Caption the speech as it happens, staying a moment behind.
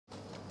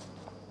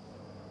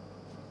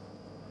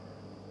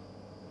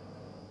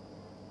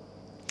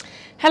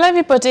Hello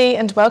everybody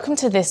and welcome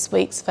to this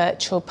week's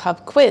virtual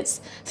pub quiz.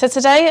 So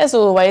today, as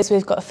always,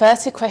 we've got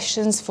 30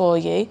 questions for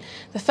you.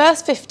 The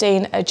first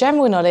 15 are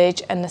general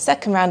knowledge and the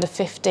second round of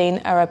 15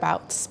 are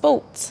about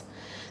sport.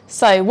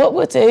 So what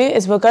we'll do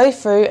is we'll go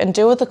through and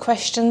do all the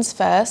questions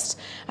first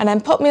and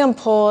then pop me on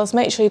pause,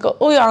 make sure you've got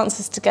all your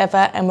answers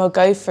together and we'll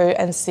go through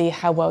and see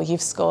how well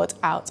you've scored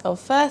out of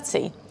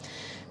 30.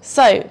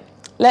 So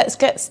let's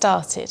get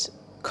started.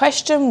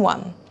 Question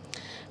 1.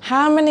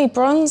 How many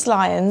bronze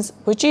lions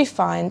would you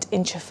find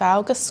in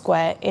Trafalgar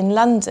Square in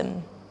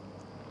London?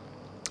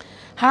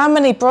 How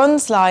many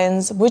bronze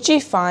lions would you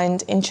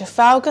find in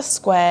Trafalgar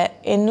Square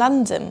in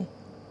London?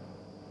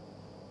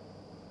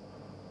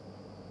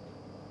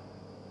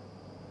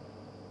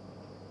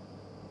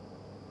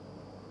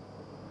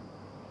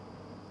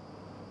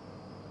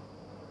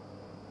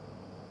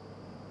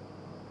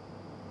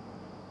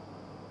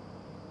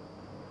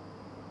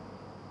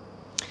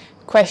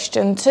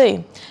 Question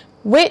 2.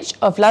 Which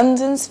of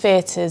London's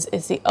theatres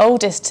is the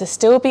oldest to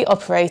still be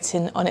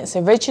operating on its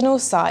original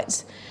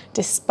site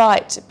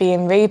despite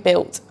being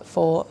rebuilt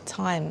 4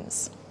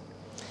 times?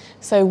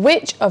 So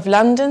which of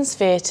London's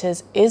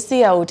theatres is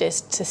the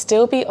oldest to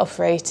still be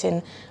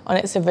operating on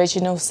its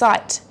original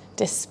site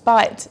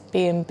despite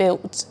being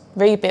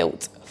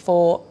rebuilt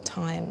 4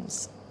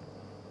 times?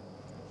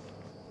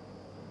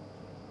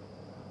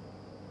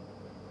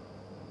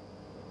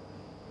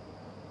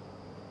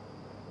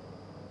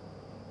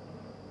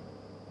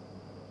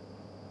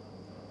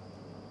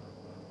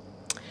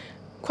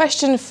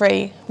 Question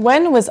 3.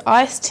 When was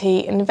iced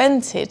tea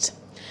invented?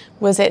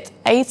 Was it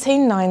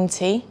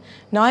 1890,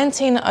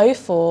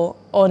 1904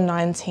 or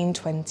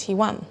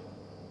 1921?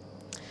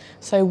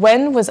 So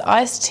when was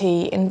iced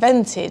tea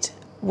invented?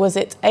 Was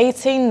it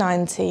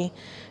 1890,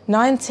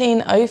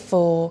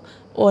 1904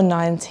 or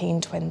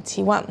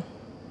 1921?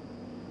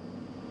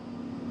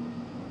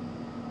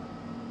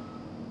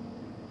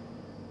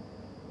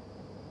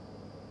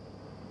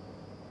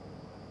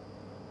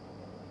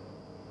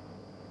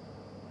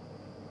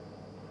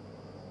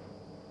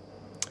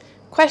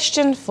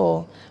 Question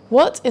 4.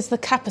 What is the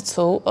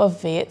capital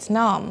of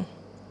Vietnam?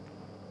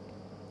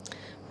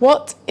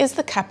 What is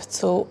the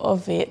capital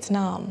of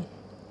Vietnam?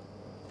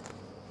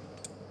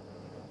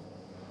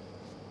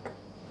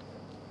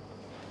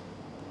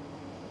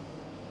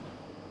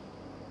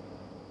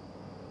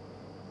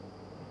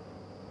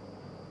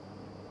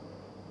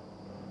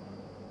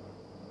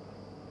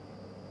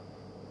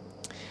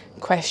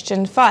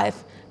 Question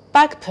 5.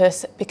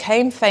 Bagpuss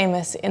became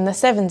famous in the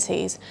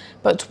 70s,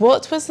 but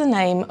what was the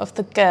name of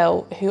the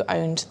girl who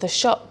owned the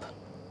shop?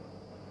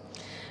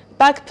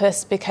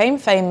 Bagpuss became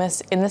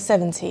famous in the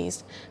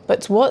 70s,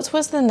 but what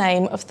was the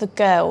name of the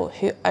girl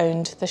who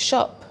owned the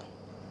shop?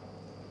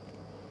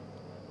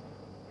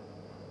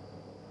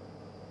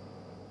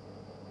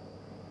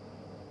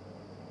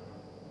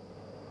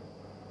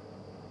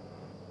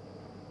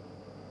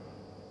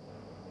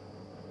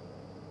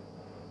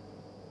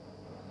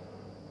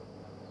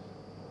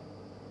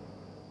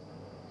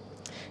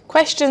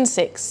 Question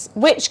 6.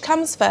 Which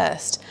comes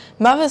first,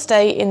 Mother's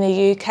Day in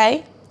the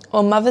UK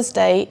or Mother's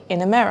Day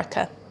in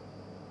America?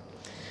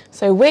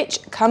 So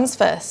which comes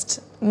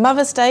first,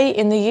 Mother's Day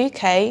in the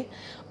UK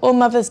or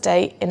Mother's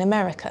Day in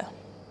America?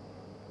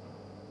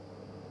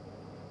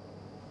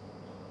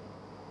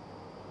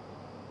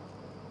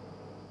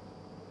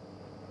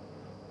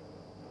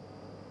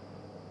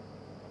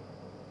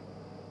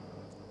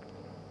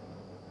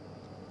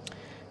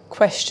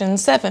 Question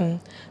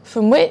 7.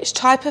 From which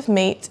type of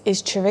meat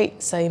is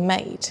chorizo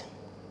made?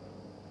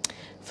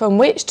 From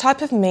which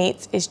type of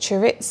meat is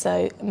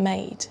chorizo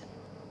made?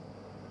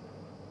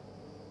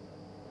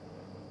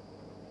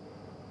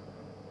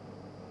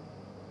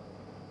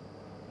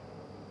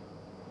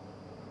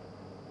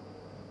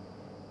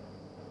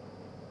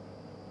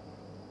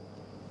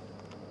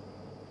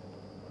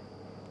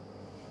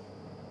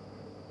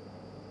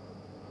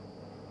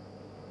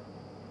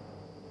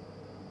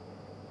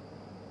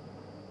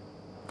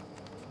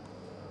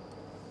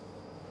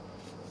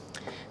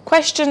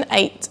 Question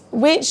 8.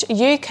 Which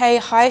UK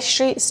high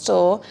street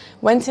store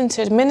went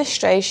into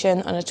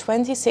administration on the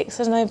 26th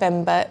of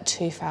November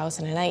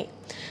 2008?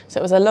 So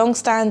it was a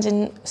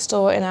long-standing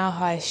store in our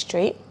high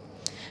street.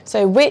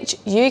 So which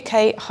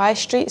UK high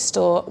street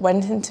store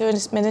went into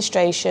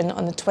administration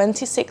on the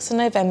 26th of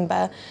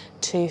November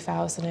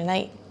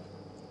 2008?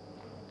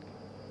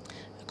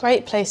 A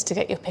great place to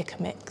get your pick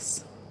a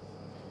mix.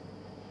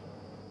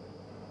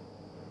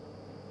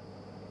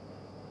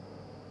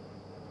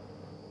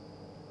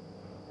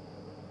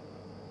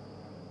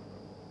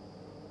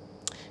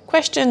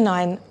 Question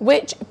 9.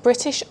 Which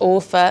British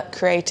author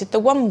created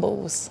the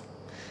Wombles?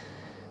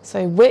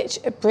 So which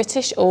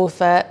British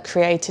author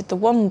created the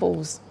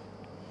Wombles?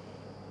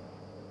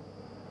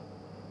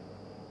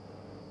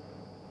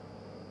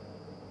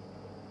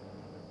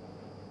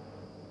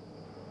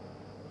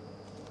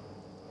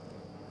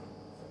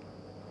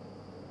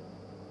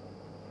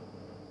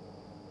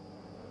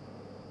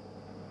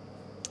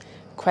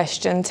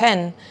 Question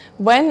 10.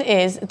 When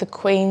is the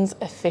Queen's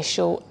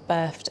official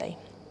birthday?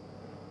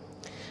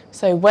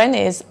 So when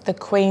is the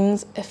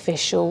Queen's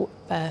official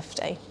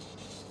birthday?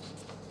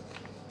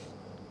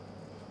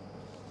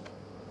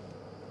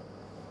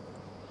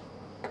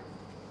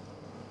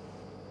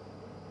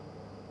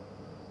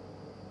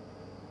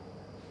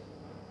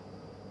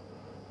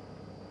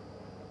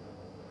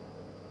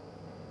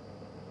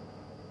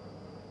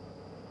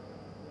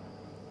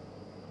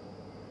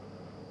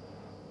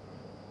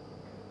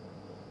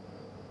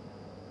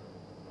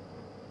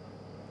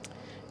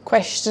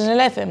 Question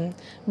 11.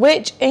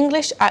 Which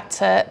English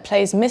actor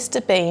plays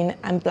Mr. Bean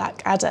and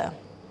Blackadder?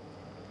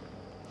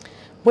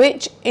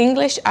 Which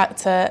English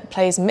actor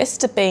plays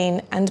Mr.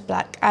 Bean and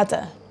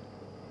Blackadder?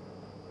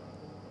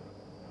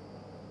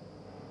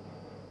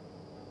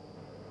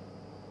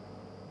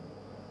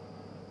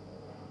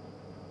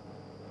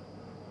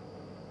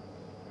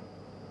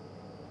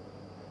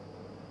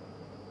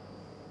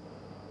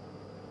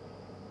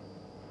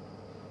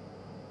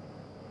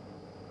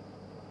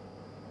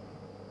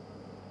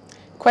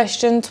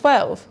 Question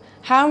 12.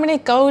 How many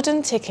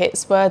golden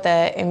tickets were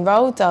there in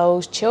Roald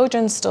Dahl's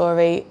children's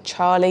story,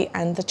 Charlie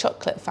and the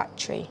Chocolate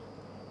Factory?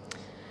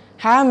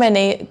 How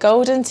many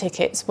golden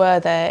tickets were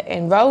there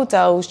in Roald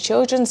Dahl's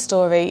children's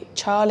story,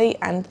 Charlie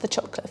and the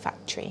Chocolate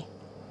Factory?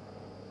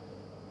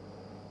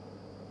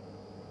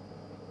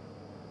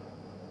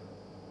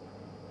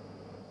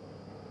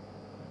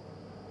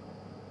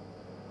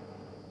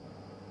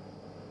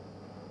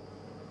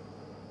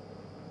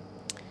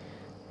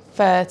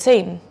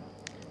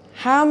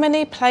 How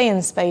many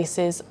playing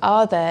spaces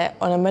are there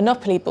on a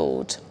Monopoly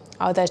board?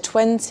 Are there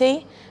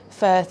 20,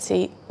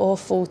 30 or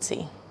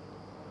 40?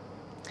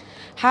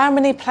 How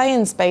many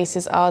playing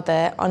spaces are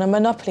there on a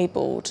Monopoly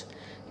board?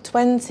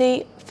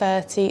 20,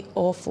 30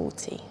 or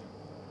 40?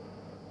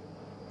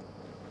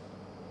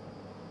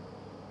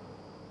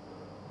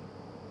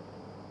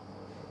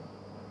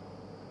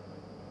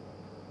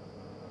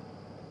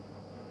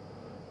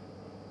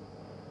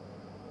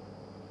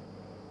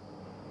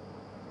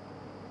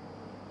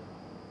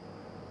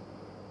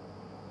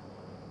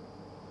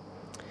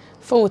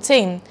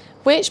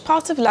 Which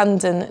part of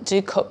London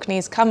do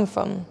Cockneys come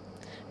from?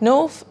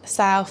 North,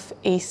 south,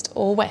 east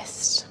or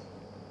west?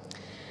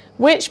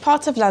 Which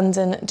part of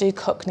London do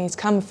Cockneys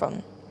come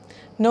from?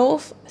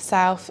 North,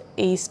 south,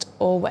 east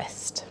or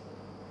west?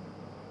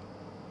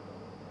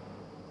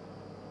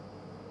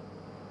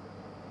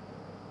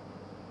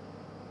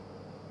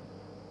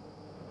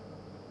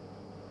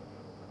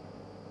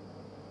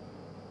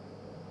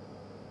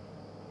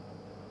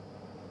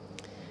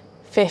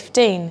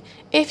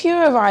 If you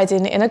are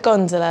riding in a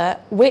gondola,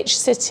 which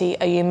city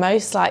are you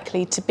most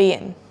likely to be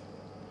in?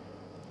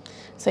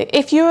 So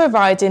if you are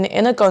riding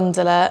in a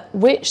gondola,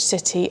 which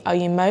city are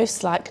you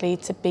most likely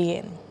to be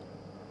in?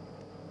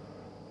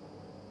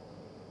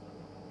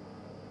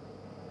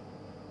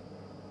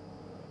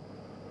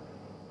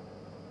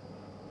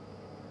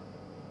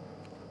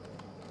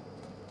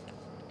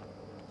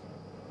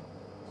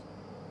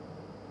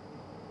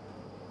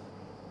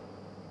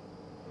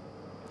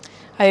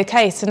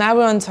 Okay, so now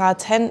we're on to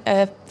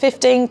our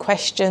 15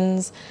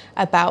 questions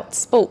about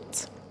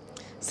sport.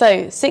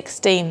 So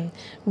 16,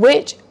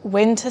 which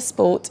winter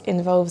sport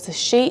involves a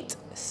sheet,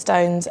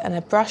 stones and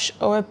a brush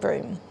or a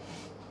broom?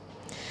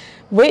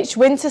 Which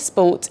winter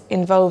sport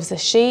involves a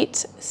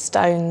sheet,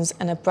 stones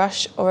and a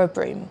brush or a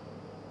broom?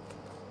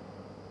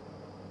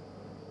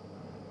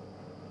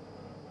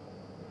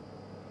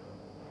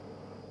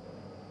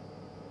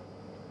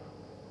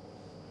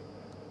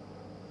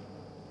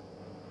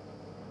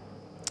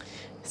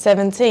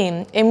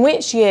 In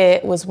which year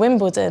was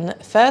Wimbledon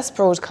first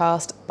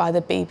broadcast by the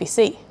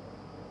BBC?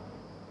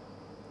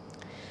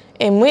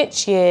 In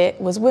which year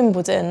was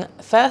Wimbledon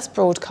first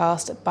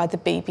broadcast by the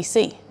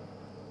BBC?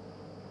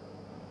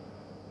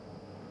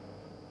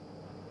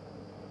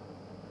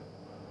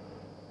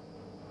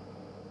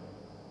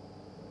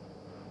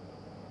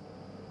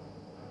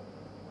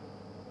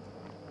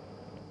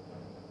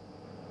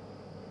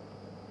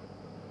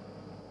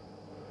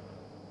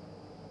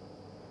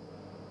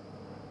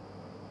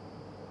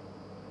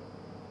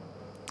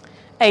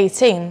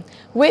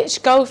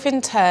 Which golfing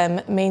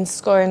term means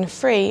scoring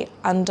 3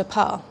 under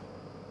par?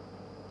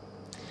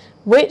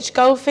 Which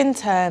golfing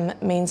term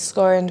means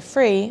scoring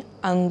 3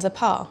 under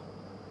par?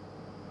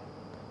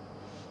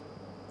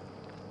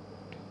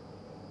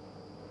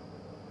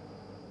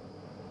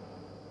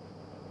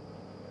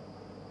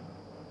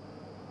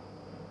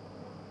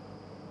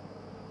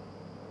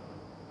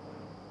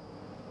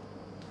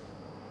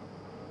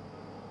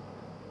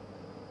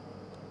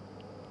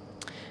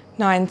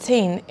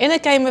 In a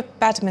game of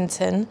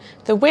badminton,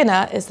 the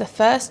winner is the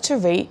first to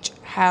reach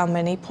how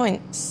many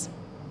points?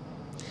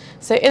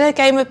 So in a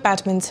game of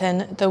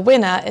badminton, the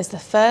winner is the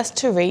first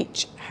to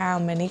reach how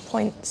many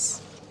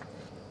points?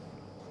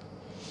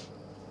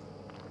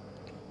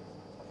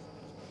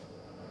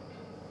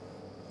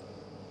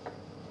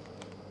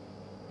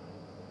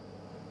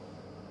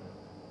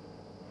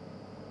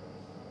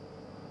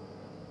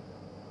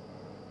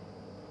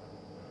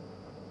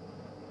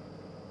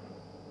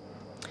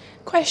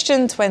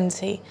 Question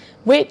 20.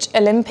 Which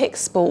Olympic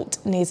sport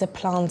needs a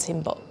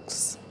planting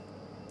box?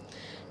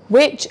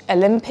 Which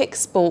Olympic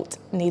sport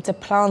needs a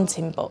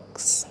planting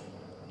box?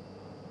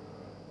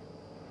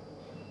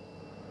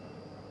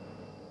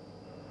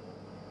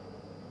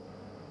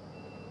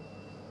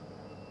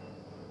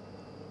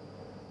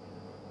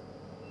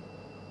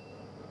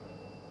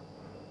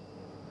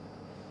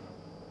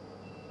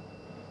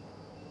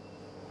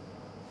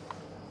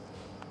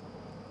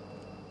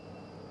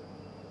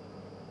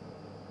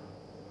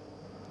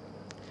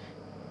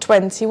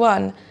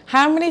 (21)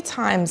 How many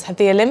times have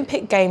the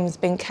Olympic Games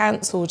been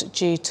cancelled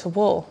due to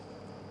war?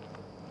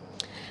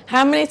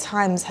 How many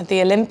times have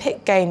the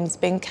Olympic Games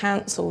been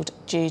cancelled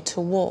due to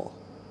war?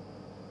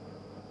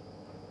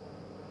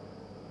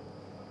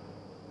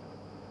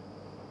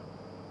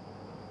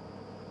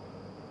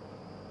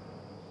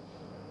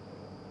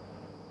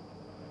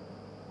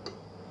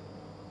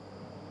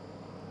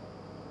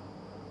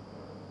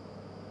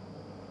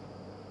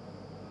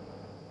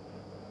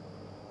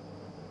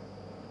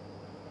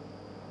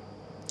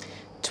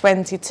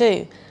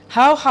 (22)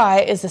 How high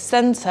is the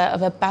centre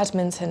of a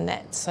badminton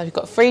net? So we've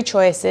got three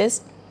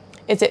choices.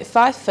 Is it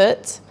 5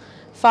 foot,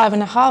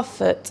 5.5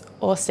 foot,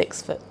 or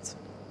 6 foot?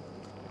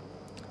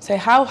 So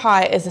how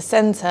high is the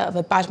centre of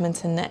a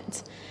badminton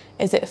net?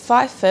 Is it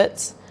 5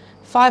 foot,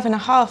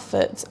 5.5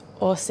 foot,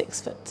 or 6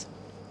 foot?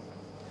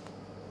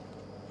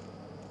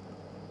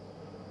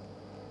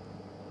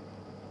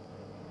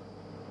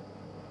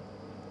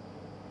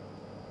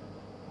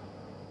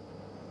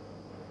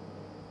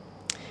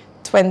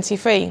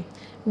 (23)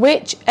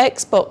 Which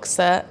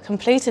ex-boxer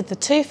completed the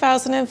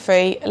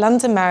 2003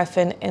 London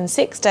Marathon in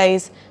 6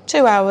 days,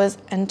 2 hours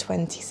and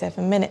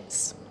 27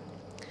 minutes?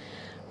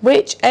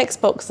 Which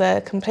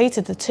ex-boxer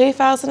completed the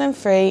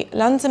 2003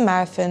 London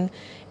Marathon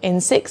in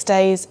 6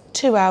 days,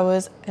 2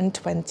 hours and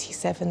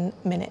 27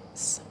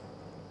 minutes?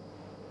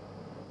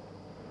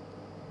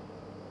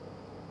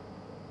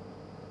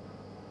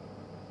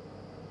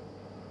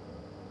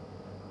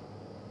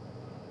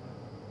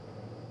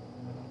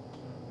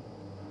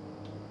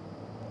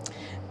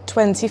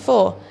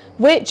 (24)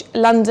 Which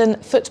London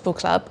football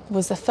club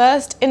was the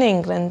first in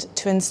England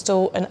to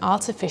install an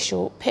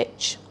artificial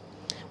pitch?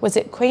 Was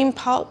it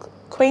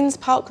Queen's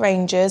Park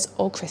Rangers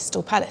or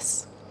Crystal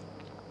Palace?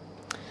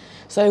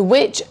 So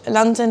which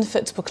London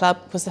football club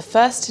was the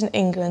first in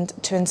England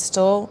to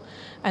install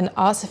an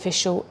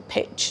artificial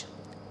pitch?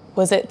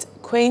 Was it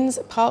Queen's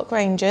Park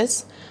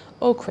Rangers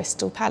or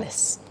Crystal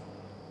Palace?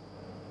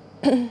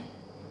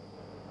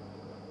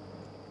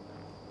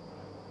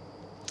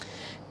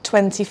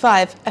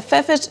 25. A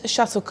feathered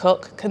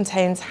shuttlecock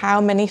contains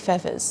how many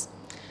feathers?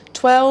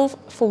 12,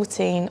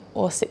 14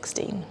 or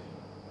 16?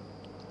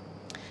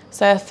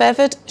 So a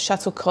feathered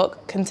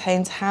shuttlecock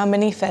contains how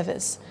many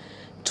feathers?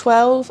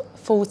 12,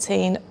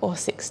 14 or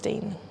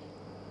 16?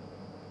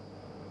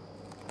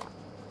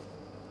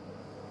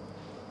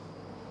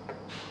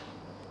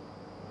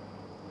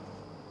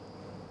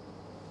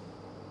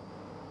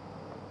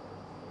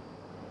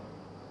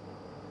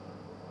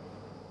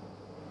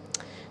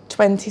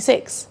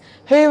 (26)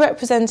 Who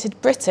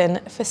represented Britain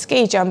for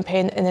ski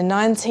jumping in the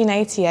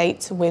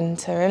 1988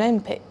 Winter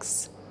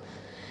Olympics?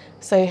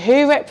 So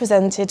who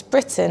represented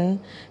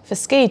Britain for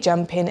ski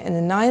jumping in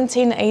the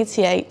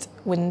 1988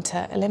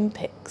 Winter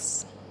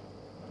Olympics?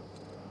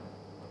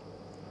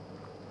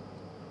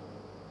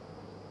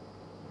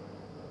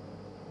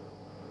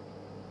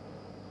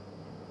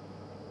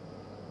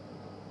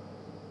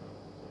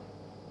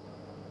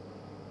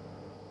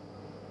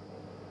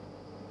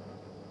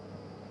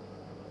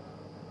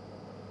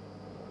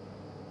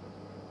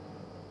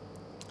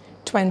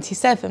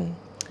 (27)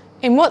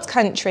 In what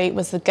country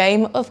was the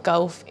game of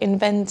golf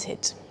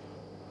invented?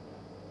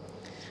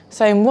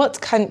 So in what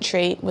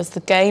country was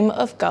the game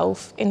of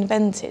golf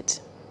invented?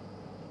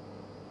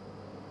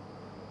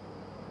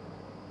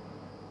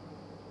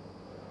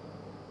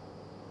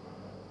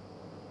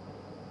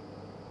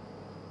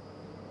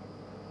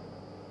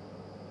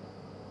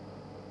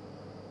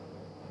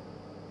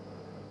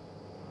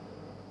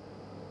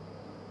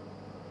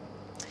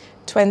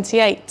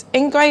 (28)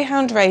 In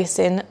greyhound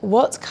racing,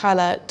 what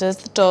colour does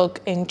the dog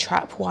in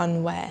Trap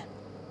 1 wear?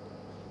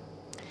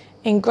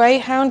 In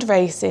greyhound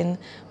racing,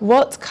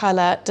 what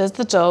colour does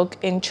the dog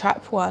in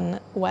Trap 1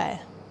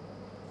 wear?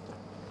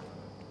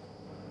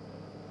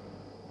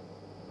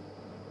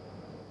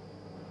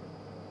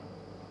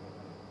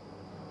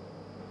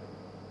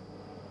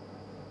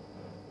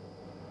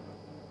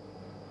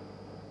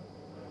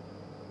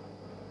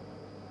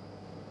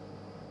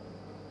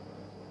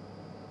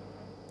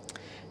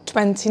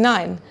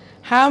 (29)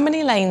 How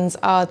many lanes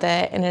are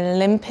there in an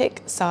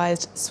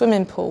Olympic-sized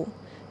swimming pool?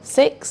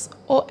 6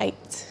 or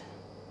 8?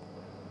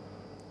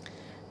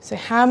 So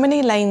how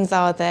many lanes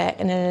are there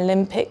in an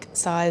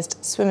Olympic-sized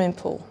swimming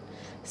pool?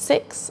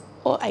 6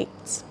 or 8?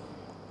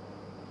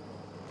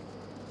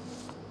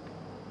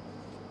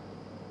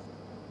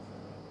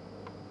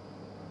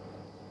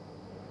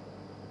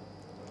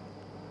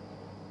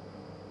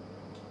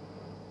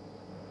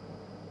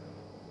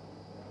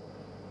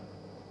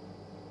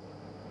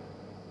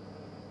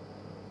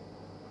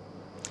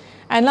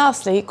 And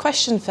lastly,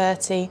 question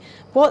 30,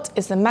 what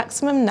is the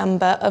maximum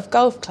number of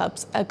golf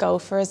clubs a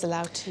golfer is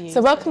allowed to use?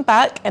 So welcome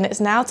back, and it's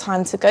now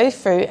time to go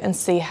through and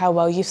see how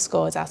well you've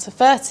scored out of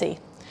 30.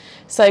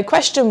 So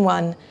question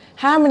 1,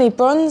 how many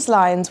bronze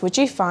lions would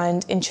you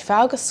find in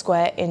Trafalgar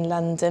Square in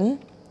London?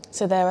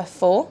 So there are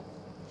 4.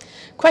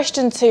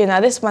 Question 2, now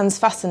this one's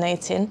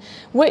fascinating.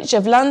 Which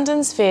of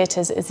London's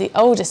theatres is the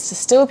oldest to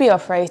still be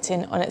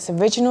operating on its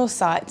original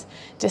site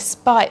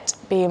despite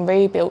being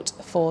rebuilt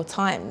 4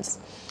 times?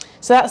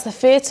 So that's the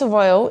Theatre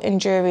Royal in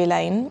Drury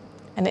Lane,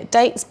 and it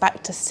dates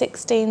back to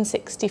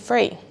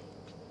 1663.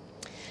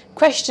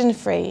 Question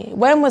 3,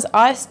 when was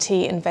iced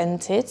tea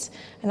invented?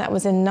 And that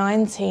was in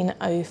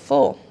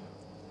 1904.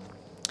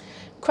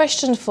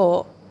 Question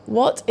 4,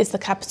 what is the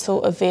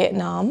capital of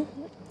Vietnam?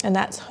 And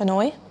that's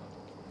Hanoi.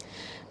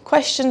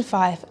 Question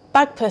 5,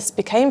 Bagpuss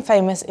became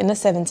famous in the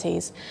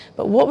 70s,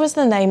 but what was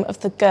the name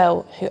of the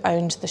girl who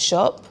owned the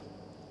shop?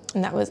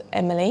 And that was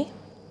Emily.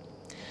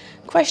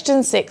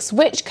 Question 6,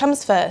 which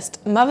comes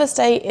first, Mother's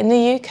Day in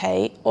the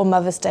UK or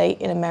Mother's Day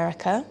in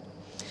America?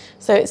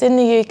 So it's in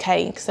the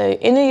UK. So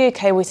in the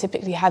UK we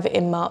typically have it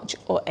in March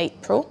or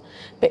April,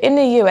 but in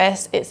the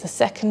US it's the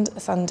second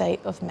Sunday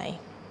of May.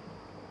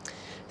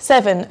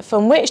 7,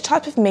 from which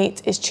type of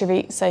meat is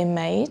chorizo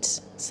made?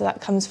 So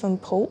that comes from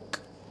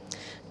pork.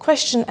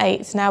 Question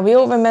 8, now we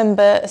all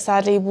remember,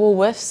 sadly,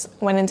 Woolworths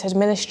went into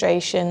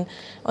administration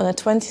on the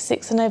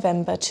 26th of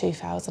November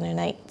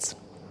 2008.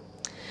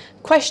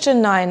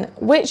 Question 9,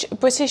 which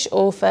British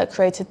author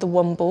created the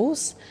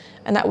Wombles?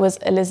 And that was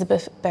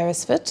Elizabeth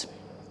Beresford.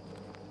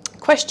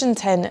 Question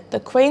 10, the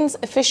Queen's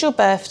official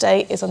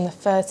birthday is on the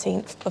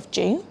 13th of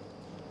June.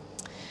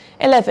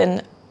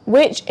 11,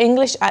 which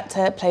English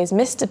actor plays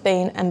Mr.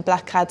 Bean and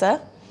Blackadder?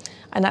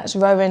 And that's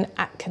Rowan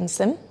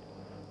Atkinson.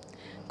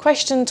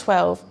 Question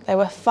 12, there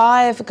were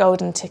 5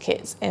 golden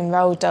tickets in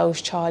Roald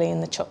Dahl's Charlie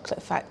and the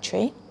Chocolate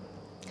Factory.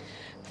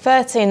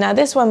 13, now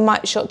this one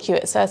might shock you,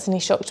 it certainly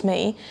shocked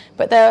me,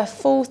 but there are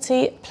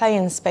 40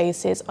 playing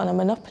spaces on a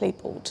Monopoly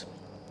board.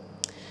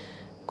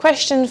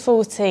 Question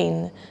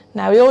 14,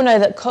 now we all know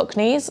that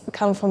Cockneys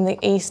come from the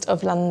east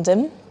of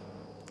London.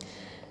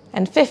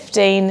 And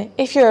 15,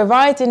 if you're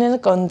riding in a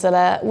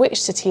gondola,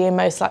 which city are you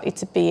most likely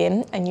to be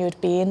in? And you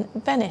would be in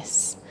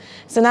Venice.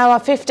 So now our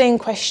 15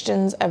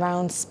 questions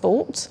around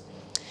sport.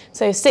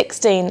 So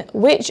 16,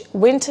 which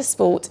winter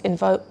sport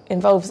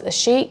involves a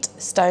sheet,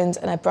 stones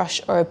and a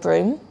brush or a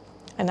broom?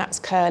 And that's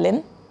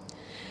curling.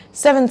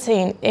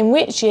 17, in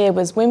which year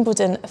was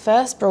Wimbledon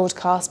first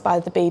broadcast by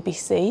the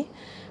BBC?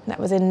 And that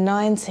was in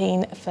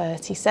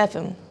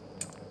 1937.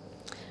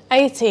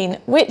 18,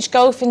 which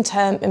golfing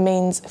term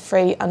means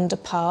 3 under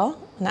par?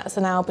 And that's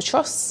an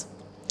albatross.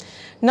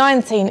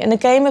 19, in a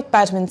game of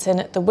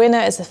badminton, the winner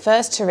is the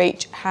first to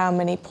reach how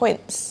many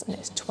points? And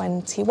it's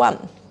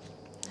 21.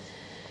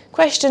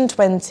 Question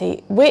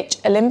 20, which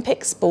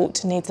Olympic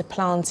sport needs a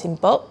planting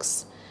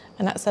box?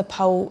 And that's a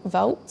pole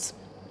vault.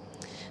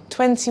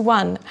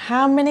 21,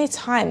 how many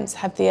times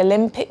have the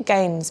Olympic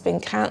Games been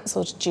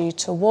cancelled due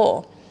to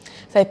war?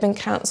 They've been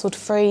cancelled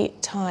 3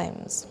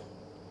 times.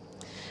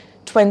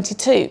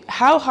 22,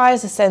 how high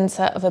is the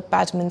centre of a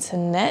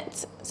badminton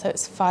net? So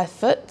it's 5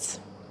 foot.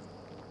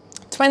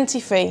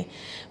 23,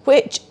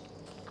 which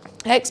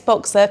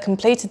ex-boxer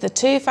completed the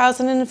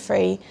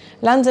 2003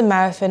 London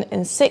Marathon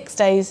in 6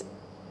 days,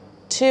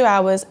 2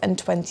 hours and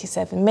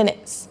 27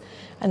 minutes?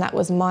 And that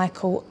was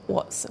Michael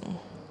Watson.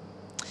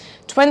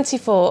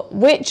 24,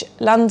 which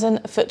London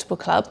football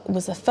club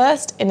was the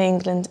first in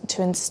England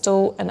to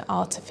install an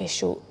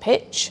artificial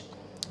pitch?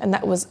 And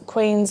that was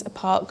Queen's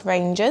Park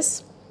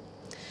Rangers.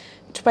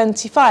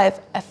 25,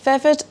 a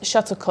feathered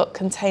shuttlecock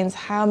contains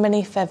how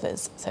many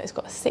feathers? So it's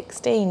got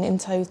 16 in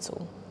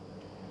total.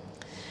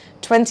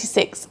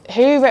 26,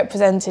 who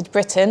represented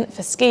Britain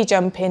for ski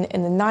jumping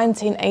in the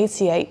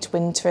 1988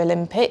 Winter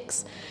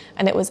Olympics?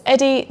 And it was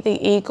Eddie the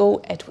Eagle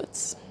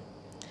Edwards.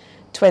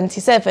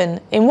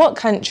 27, in what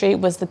country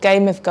was the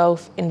game of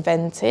golf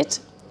invented?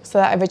 So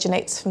that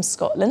originates from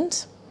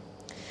Scotland.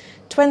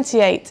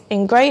 28,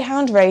 in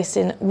greyhound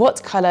racing,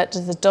 what colour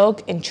does the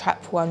dog in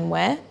Trap 1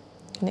 wear?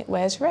 And it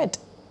wears red.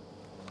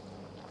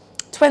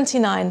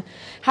 29,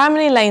 how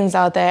many lanes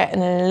are there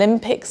in an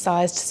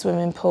Olympic-sized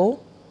swimming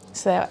pool?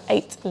 So there are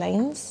 8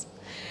 lanes.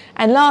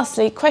 And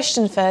lastly,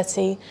 question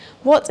 30,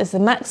 what is the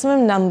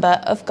maximum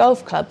number of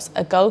golf clubs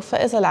a golfer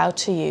is allowed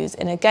to use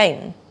in a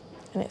game?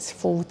 And it's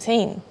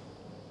 14.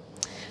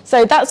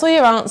 So that's all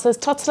your answers.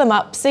 Total them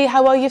up, see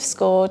how well you've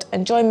scored,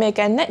 and join me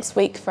again next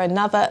week for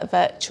another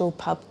virtual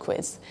pub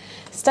quiz.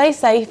 Stay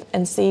safe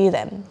and see you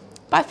then.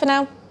 Bye for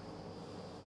now.